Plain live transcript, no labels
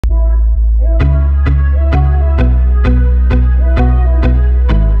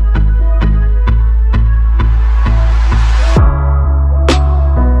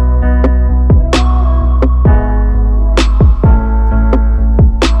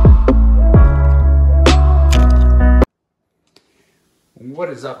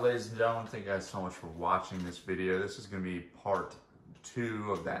is up, ladies and gentlemen? Thank you guys so much for watching this video. This is going to be part 2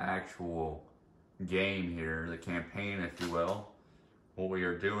 of the actual game here, the campaign, if you will. What we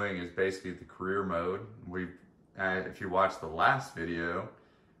are doing is basically the career mode. If you watched the last video,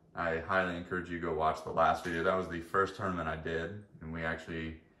 I highly encourage you to go watch the last video. That was the first tournament I did, and we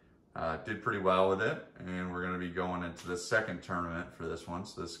actually did pretty well with it. And we're going to be going into the second tournament for this one,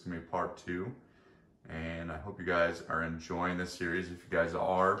 so this is going to be part 2. And I hope you guys are enjoying this series. If you guys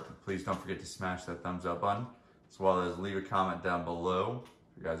are, please don't forget to smash that thumbs up button, as well as leave a comment down below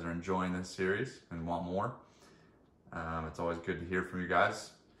if you guys are enjoying this series and want more. It's always good to hear from you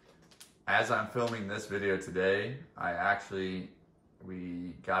guys. As I'm filming this video today,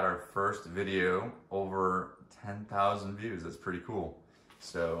 we got our first video over 10,000 views. That's pretty cool.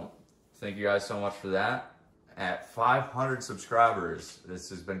 So thank you guys so much for that. At 500 subscribers, this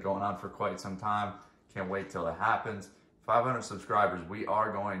has been going on for quite some time. Can't wait till it happens. 500 subscribers, we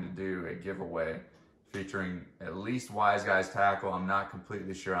are going to do a giveaway featuring at least Wise Guys Tackle. I'm not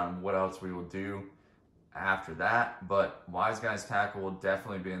completely sure on what else we will do after that, but Wise Guys Tackle will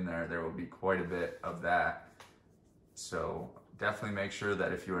definitely be in there. There will be quite a bit of that. So definitely make sure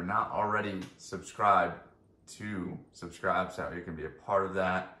that if you are not already subscribed, to subscribe so you can be a part of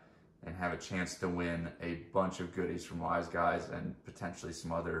that and have a chance to win a bunch of goodies from Wise Guys and potentially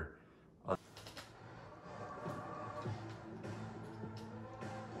some other.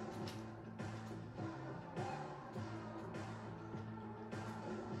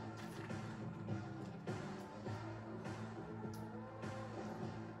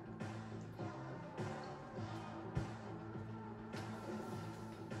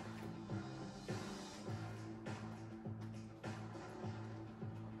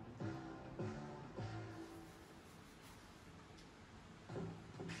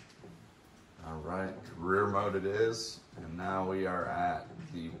 Alright, career mode it is, and now we are at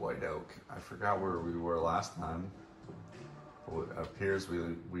the White Oak. I forgot where we were last time. It appears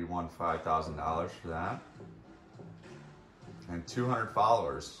we won $5,000 for that. And 200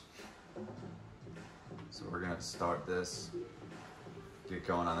 followers. So we're going to start this, get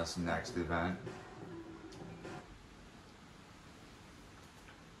going on this next event.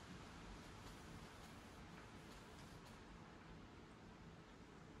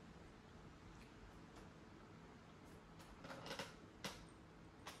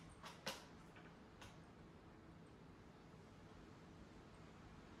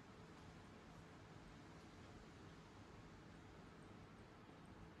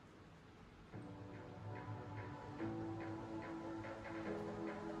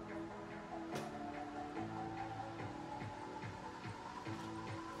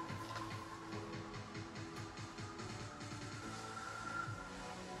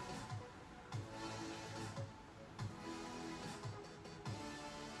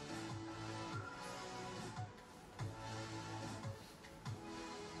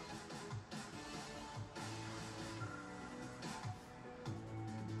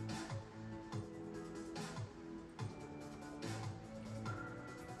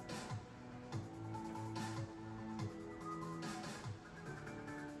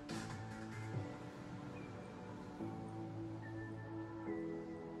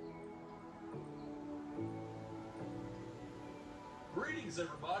 Greetings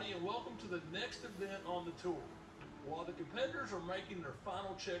everybody, and welcome to the next event on the tour. While the competitors are making their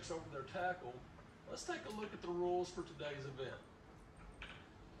final checks over their tackle, let's take a look at the rules for today's event.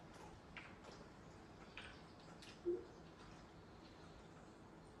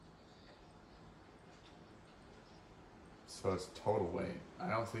 So it's total weight. I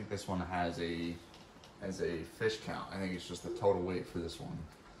don't think this one has a fish count. I think it's just the total weight for this one.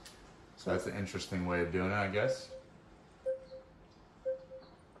 So that's an interesting way of doing it, I guess.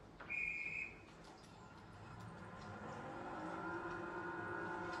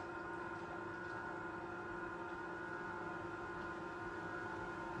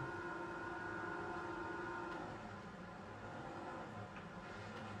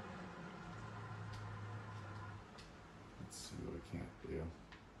 Let's see what we can't do.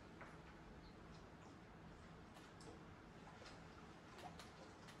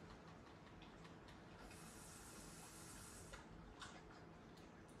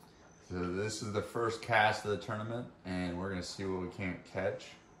 So this is the first cast of the tournament, and we're gonna see what we can't catch.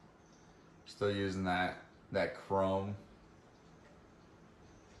 Still using that chrome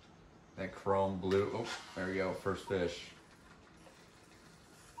blue. Oh, there we go, first fish.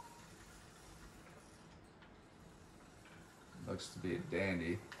 Looks to be a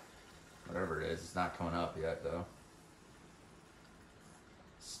dandy. Whatever it is, it's not coming up yet though.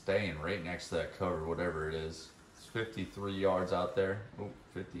 Staying right next to that cover, whatever it is. It's 53 yards out there. Oh,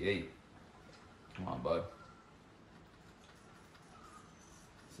 58. Come on, bud.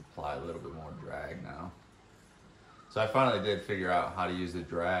 Let's apply a little bit more drag now. So I finally did figure out how to use the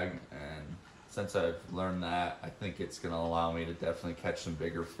drag, and since I've learned that, I think it's going to allow me to definitely catch some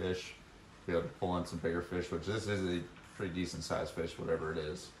bigger fish, be able to pull in some bigger fish, which this is a pretty decent sized fish, whatever it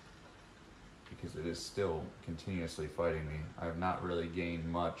is, because it is still continuously fighting me. I have not really gained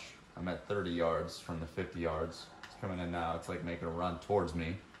much. I'm at 30 yards from the 50 yards. It's coming in now. It's like making a run towards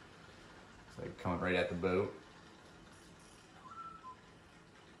me. It's like coming right at the boat.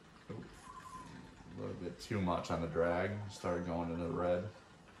 Ooh. A little bit too much on the drag. Started going into the red.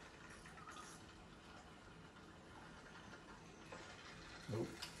 Ooh.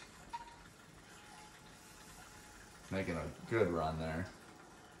 Making a good run there.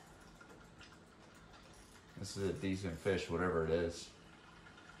 This is a decent fish, whatever it is.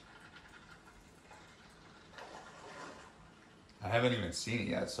 I haven't even seen it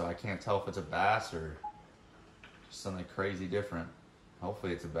yet, so I can't tell if it's a bass or something crazy different.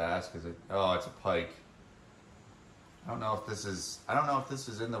 Hopefully it's a bass, because oh, it's a pike. I don't know if this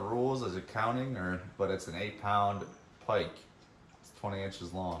is in the rules as a counting, but it's an 8-pound pike. It's 20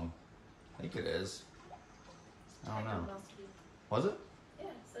 inches long. I think it is. I don't know. Was it? Yeah,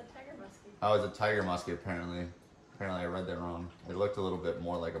 it's a tiger muskie. Oh, it's a tiger muskie, apparently. Apparently I read that wrong. It looked a little bit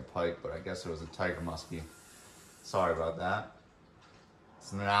more like a pike, but I guess it was a tiger muskie. Sorry about that.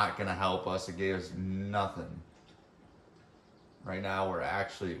 It's not going to help us. It gave us nothing. Right now we're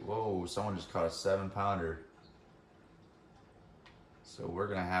actually... Whoa, someone just caught a 7-pounder. So we're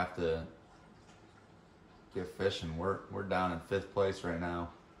going to have to get fishing. We're down in 5th place right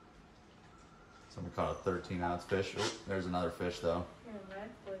now. Someone caught a 13-ounce fish. Oh, there's another fish, though. You're in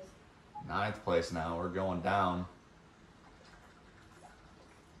 9th place. 9th place now. We're going down.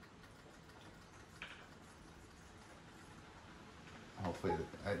 Hopefully,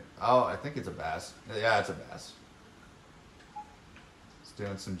 I think it's a bass. Yeah, it's a bass. It's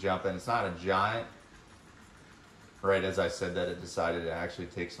doing some jumping. It's not a giant. Right as I said that, it decided to actually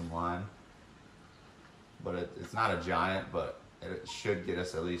take some line. But it's not a giant, but it should get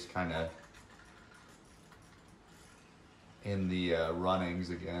us at least kind of in the runnings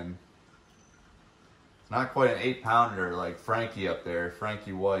again. It's not quite an 8-pounder like Frankie up there,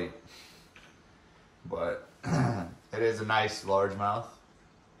 Frankie White, but it is a nice largemouth.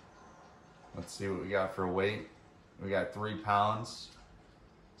 Let's see what we got for weight. We got 3 pounds,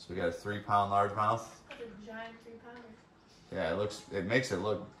 so we got a 3-pound largemouth. That's a giant 3-pounder. Yeah, it makes it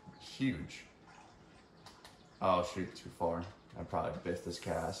look huge. Oh shoot, too far. I probably biffed this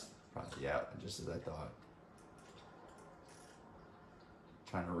cast. Probably, yeah, just as I thought.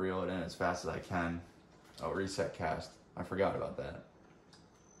 Trying to reel it in as fast as I can. Oh, reset cast. I forgot about that.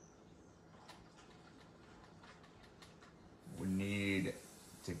 We need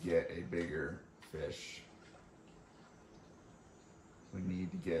to get a bigger fish. We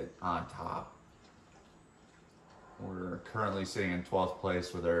need to get on top. We're currently sitting in 12th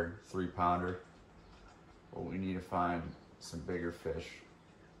place with our 3-pounder. But we need to find some bigger fish.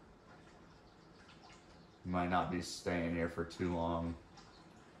 We might not be staying here for too long.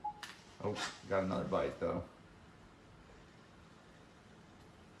 Oh, got another bite though.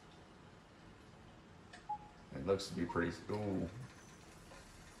 It looks to be pretty, ooh.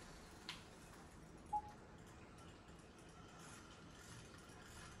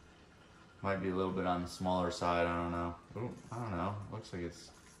 Might be a little bit on the smaller side, I don't know. Ooh, I don't know. Looks like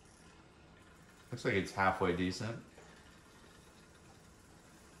it's halfway decent.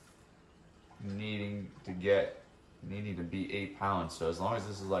 Needing to be 8 pounds. So as long as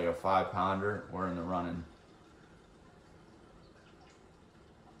this is like a 5-pounder, we're in the running.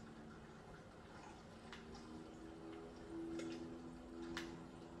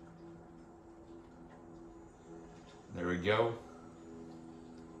 There we go.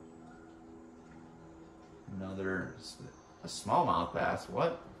 Another a smallmouth bass.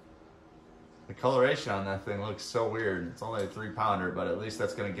 What? The coloration on that thing looks so weird. It's only a 3-pounder, but at least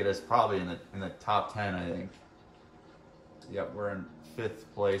that's going to get us probably in the top 10, I think. Yep, we're in 5th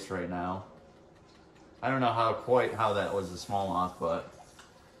place right now. I don't know quite how that was a smallmouth, but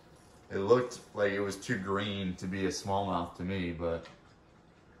it looked like it was too green to be a smallmouth to me, but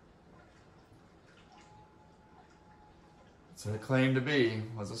it's a claim to be,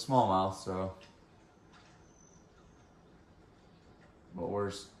 was a smallmouth, so. But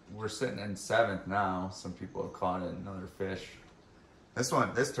we're sitting in 7th now. Some people have caught another fish.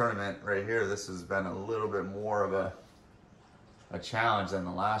 This tournament right here, this has been a little bit more of a challenge than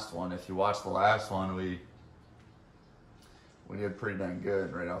the last one. If you watch the last one, we did pretty dang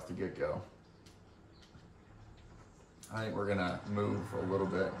good right off the get-go. I think we're gonna move a little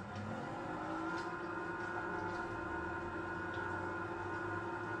bit.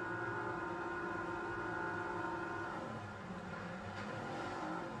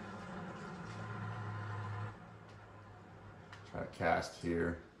 Try to cast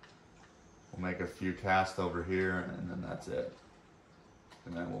here. We'll make a few casts over here, and then that's it.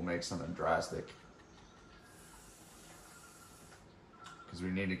 And then we'll make something drastic. Because we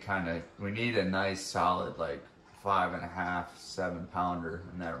need a nice solid, like 5.5, 7 pounder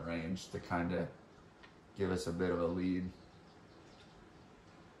in that range to kind of give us a bit of a lead.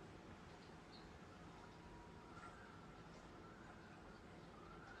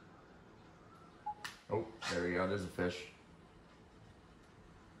 Oh, there we go, there's a fish.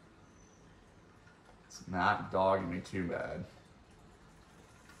 It's not dogging me too bad.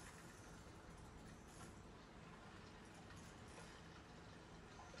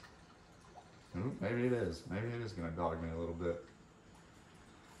 Ooh, maybe it is. Maybe it is going to dog me a little bit.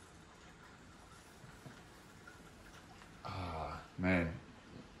 Man.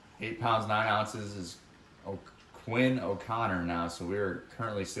 8 pounds, 9 ounces is Quinn O'Connor now. So we're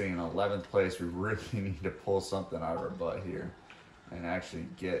currently sitting in 11th place. We really need to pull something out of our butt here and actually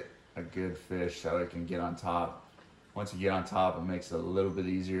get a good fish so we can get on top. Once you get on top, it makes it a little bit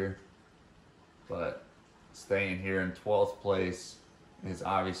easier. But staying here in 12th place is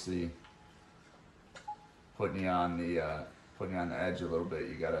obviously putting you on the edge a little bit.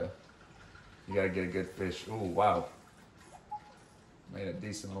 You gotta get a good fish. Ooh, wow! Made a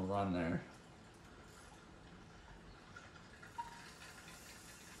decent little run there.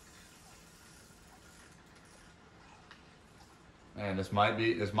 And this might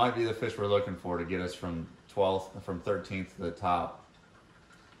be the fish we're looking for to get us from 13th to the top.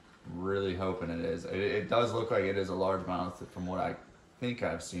 Really hoping it is. It does look like it is a largemouth from what I think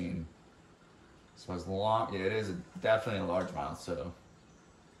I've seen. So as long, yeah, it is definitely a largemouth. So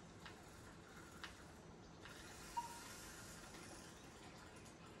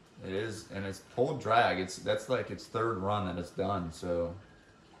it is, and it's pulled drag. That's like its 3rd run that it's done. So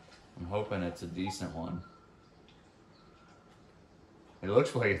I'm hoping it's a decent one. It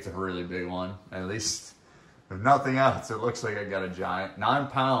looks like it's a really big one. At least, if nothing else, it looks like I got a giant 9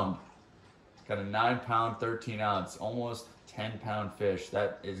 pound. Got a 9 pound, 13 ounce, almost 10 pound fish.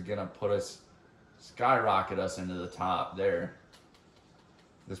 That is gonna skyrocket us into the top there.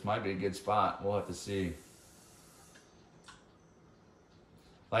 This might be a good spot. We'll have to see.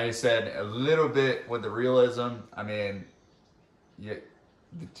 Like I said, a little bit with the realism. I mean,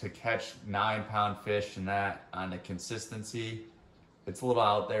 to catch 9 pound fish and that on the consistency, it's a little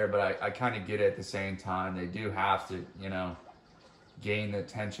out there, but I kind of get it at the same time. They do have to, gain the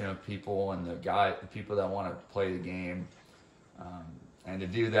attention of people and the people that want to play the game. And to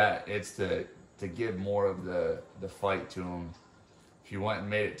do that, it's to give more of the fight to them. If you went and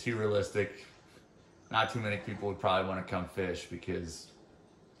made it too realistic, not too many people would probably want to come fish because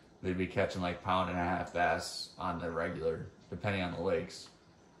they'd be catching like 1.5 pound bass on the regular, depending on the lakes.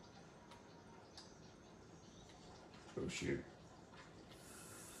 Oh shoot.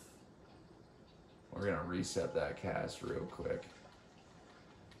 We're gonna reset that cast real quick.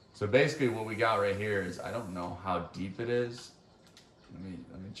 So basically what we got right here is, I don't know how deep it is. Let me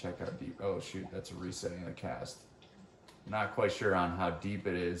check how deep. Oh shoot, that's a resetting the cast. I'm not quite sure on how deep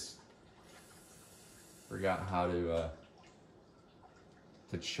it is. Forgot how to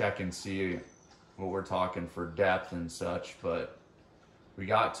check and see what we're talking for depth and such, but we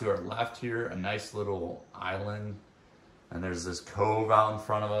got to our left here, a nice little island, and there's this cove out in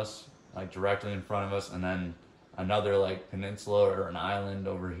front of us, like directly in front of us, and then another like peninsula or an island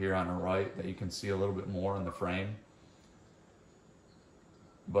over here on the right that you can see a little bit more in the frame.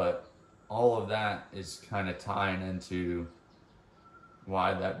 But all of that is kind of tying into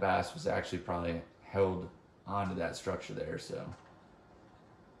why that bass was actually probably held onto that structure there. So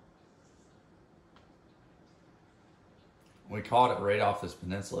we caught it right off this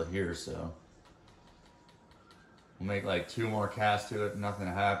peninsula here, so we'll make like 2 more casts to it. Nothing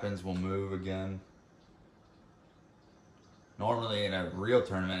happens, we'll move again. Normally in a real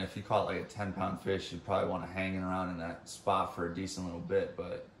tournament, if you caught like a 10 pound fish, you'd probably want to hang around in that spot for a decent little bit,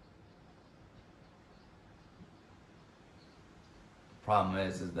 but the problem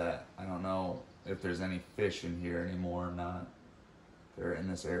is that I don't know if there's any fish in here anymore or not. They're in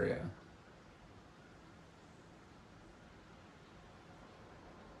this area.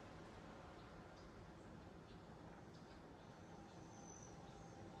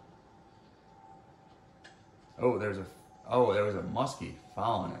 Oh, there was a muskie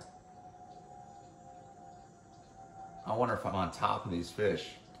following it. I wonder if I'm on top of these fish.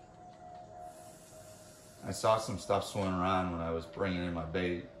 I saw some stuff swimming around when I was bringing in my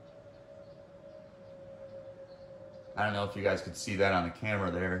bait. I don't know if you guys could see that on the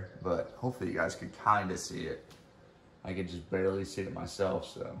camera there, but hopefully you guys could kind of see it. I could just barely see it myself,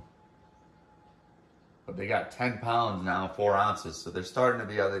 so. But they got 10 pounds now, 4 ounces, so they're starting to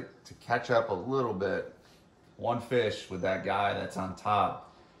be able to catch up a little bit. One fish with that guy that's on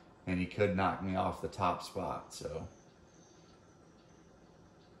top, and he could knock me off the top spot, so.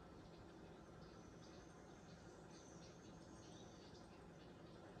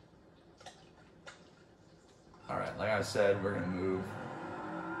 All right, like I said, we're gonna move.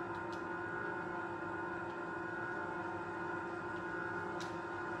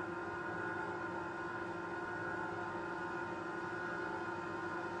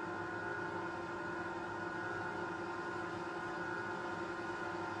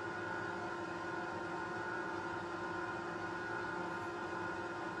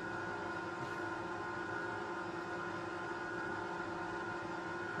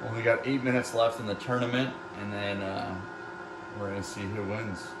 Well, we got 8 minutes left in the tournament, and then we're gonna see who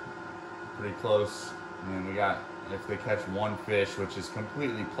wins. Pretty close. And then we got, if they catch one fish, which is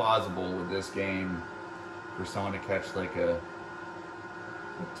completely plausible with this game, for someone to catch like a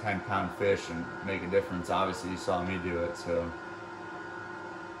 10-pound fish and make a difference. Obviously, you saw me do it, so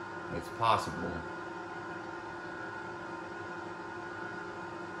it's possible.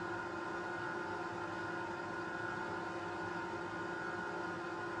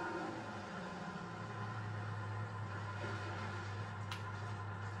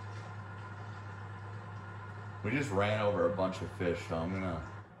 We just ran over a bunch of fish, so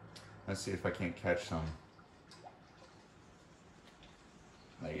let's see if I can't catch some.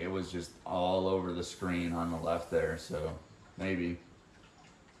 Like, it was just all over the screen on the left there, so maybe.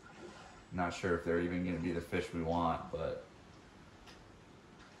 Not sure if they're even gonna be the fish we want, but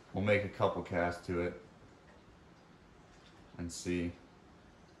we'll make a couple casts to it and see.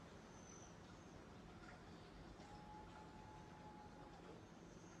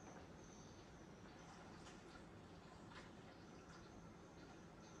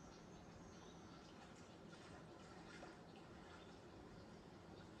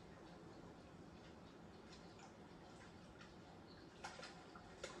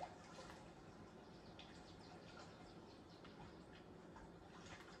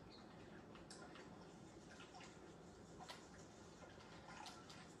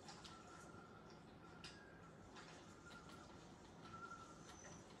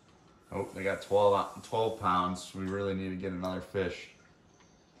 Oh, they got 12 pounds. We really need to get another fish.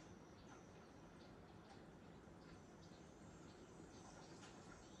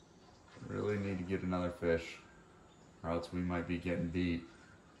 Really need to get another fish, or else we might be getting beat.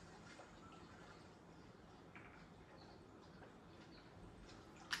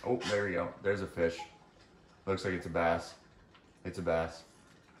 Oh, there we go. There's a fish. Looks like it's a bass. It's a bass.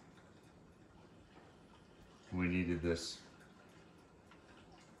 We needed this.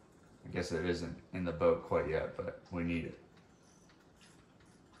 I guess it isn't in the boat quite yet, but we need it.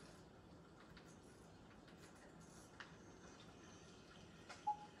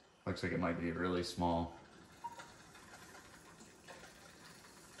 Looks like it might be really small.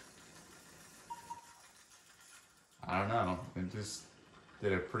 I don't know. It just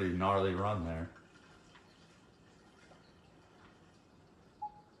did a pretty gnarly run there.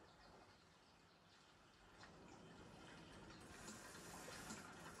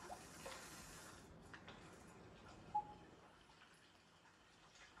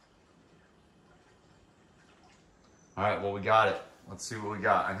 All right, well, we got it. Let's see what we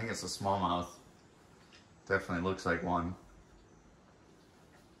got. I think it's a smallmouth. Definitely looks like one.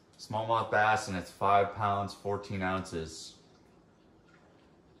 Smallmouth bass, and it's 5 pounds, 14 ounces.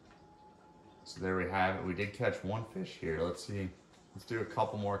 So there we have it. We did catch one fish here. Let's see. Let's do a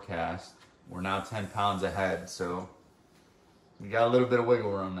couple more casts. We're now 10 pounds ahead, so we got a little bit of wiggle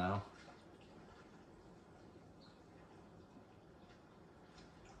room now.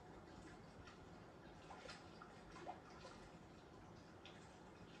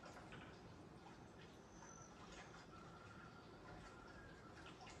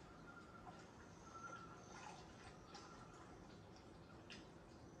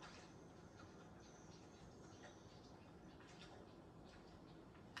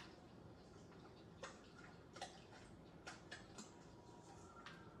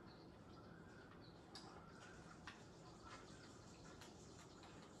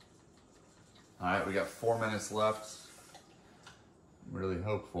 All right, we got 4 minutes left. I'm really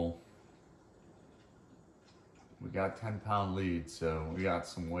hopeful. We got 10-pound lead, so we got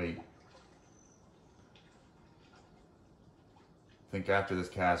some weight. I think after this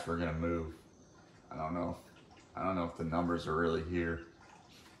cast, we're gonna move. I don't know if the numbers are really here.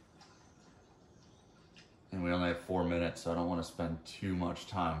 And we only have 4 minutes, so I don't want to spend too much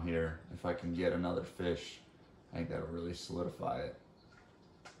time here. If I can get another fish, I think that'll really solidify it.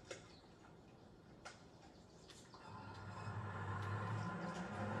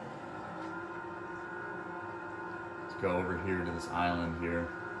 Let's go over here to this island here.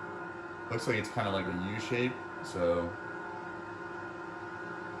 Looks like it's kind of like a U shape, so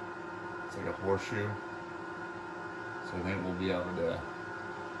it's like a horseshoe. So I think we'll be able to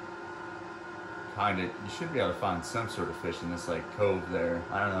you should be able to find some sort of fish in this like cove there.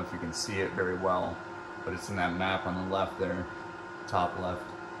 I don't know if you can see it very well, but it's in that map on the left there, top left.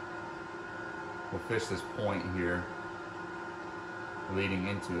 We'll fish this point here, leading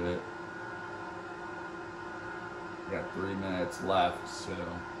into it. We got 3 minutes left, so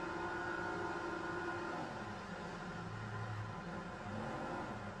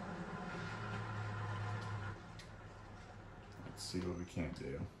let's see what we can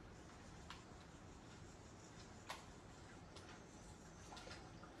do.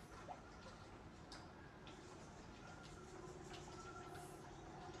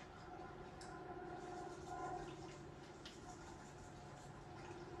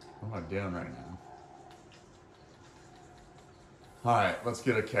 What am I doing right now? All right, let's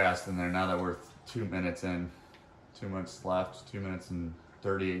get a cast in there now that we're 2 minutes in. 2 minutes left, 2 minutes and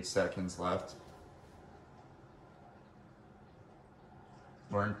 38 seconds left.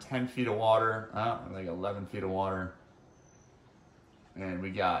 We're in 10 feet of water, like 11 feet of water. And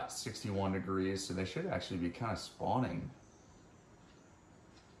we got 61 degrees, so they should actually be kind of spawning.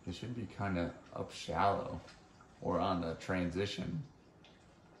 They should be kind of up shallow or on the transition.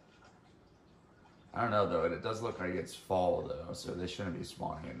 I don't know though, it does look like it's fall though, so they shouldn't be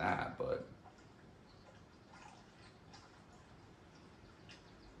spawning in that, but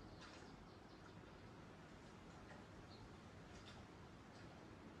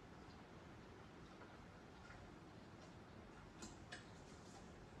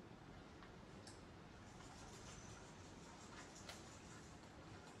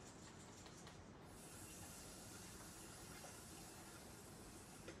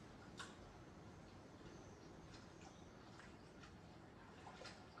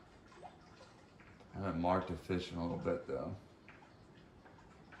I haven't marked a fish in a little bit though.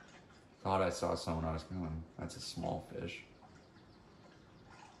 Thought I saw someone I was going, that's a small fish.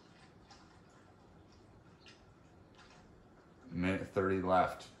 Minute 30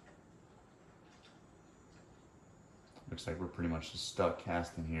 left. Looks like we're pretty much just stuck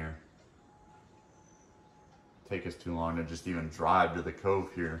casting here. Take us too long to just even drive to the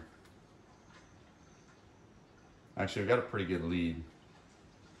cove here. Actually, we've got a pretty good lead.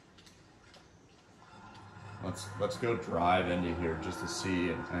 Let's go drive into here just to see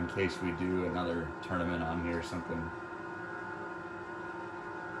in case we do another tournament on here or something.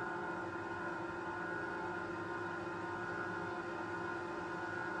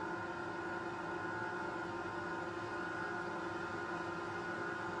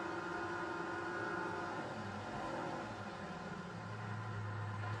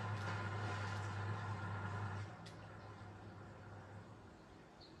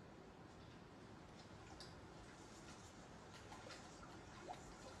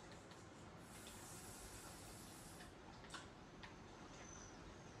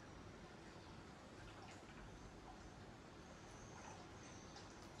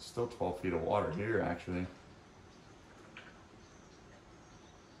 Still 12 feet of water here, actually.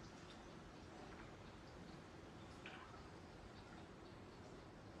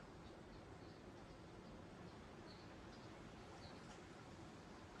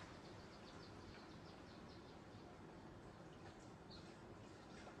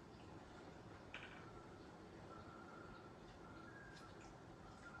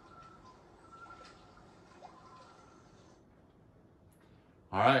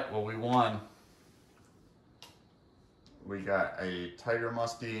 All right, well, we won. We got a tiger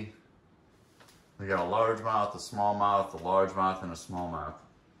muskie. We got a largemouth, a smallmouth, a largemouth, and a smallmouth.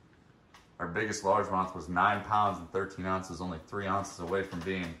 Our biggest largemouth was 9 pounds and 13 ounces, only 3 ounces away from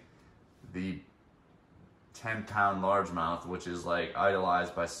being the 10-pound largemouth, which is like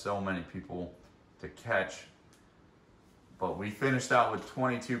idolized by so many people to catch. But we finished out with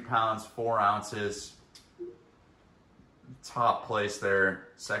 22 pounds, 4 ounces. Top place there.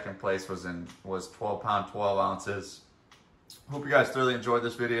 Second place was 12 pound, 12 ounces. Hope you guys thoroughly enjoyed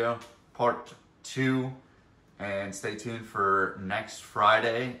this video, part 2, and stay tuned for next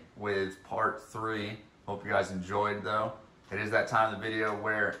Friday with part 3. Hope you guys enjoyed though. It is that time of the video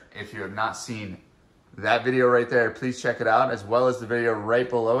where if you have not seen that video right there, please check it out, as well as the video right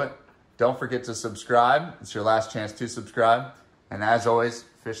below it. Don't forget to subscribe. It's your last chance to subscribe. And as always,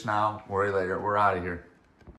 fish now, worry later. We're out of here.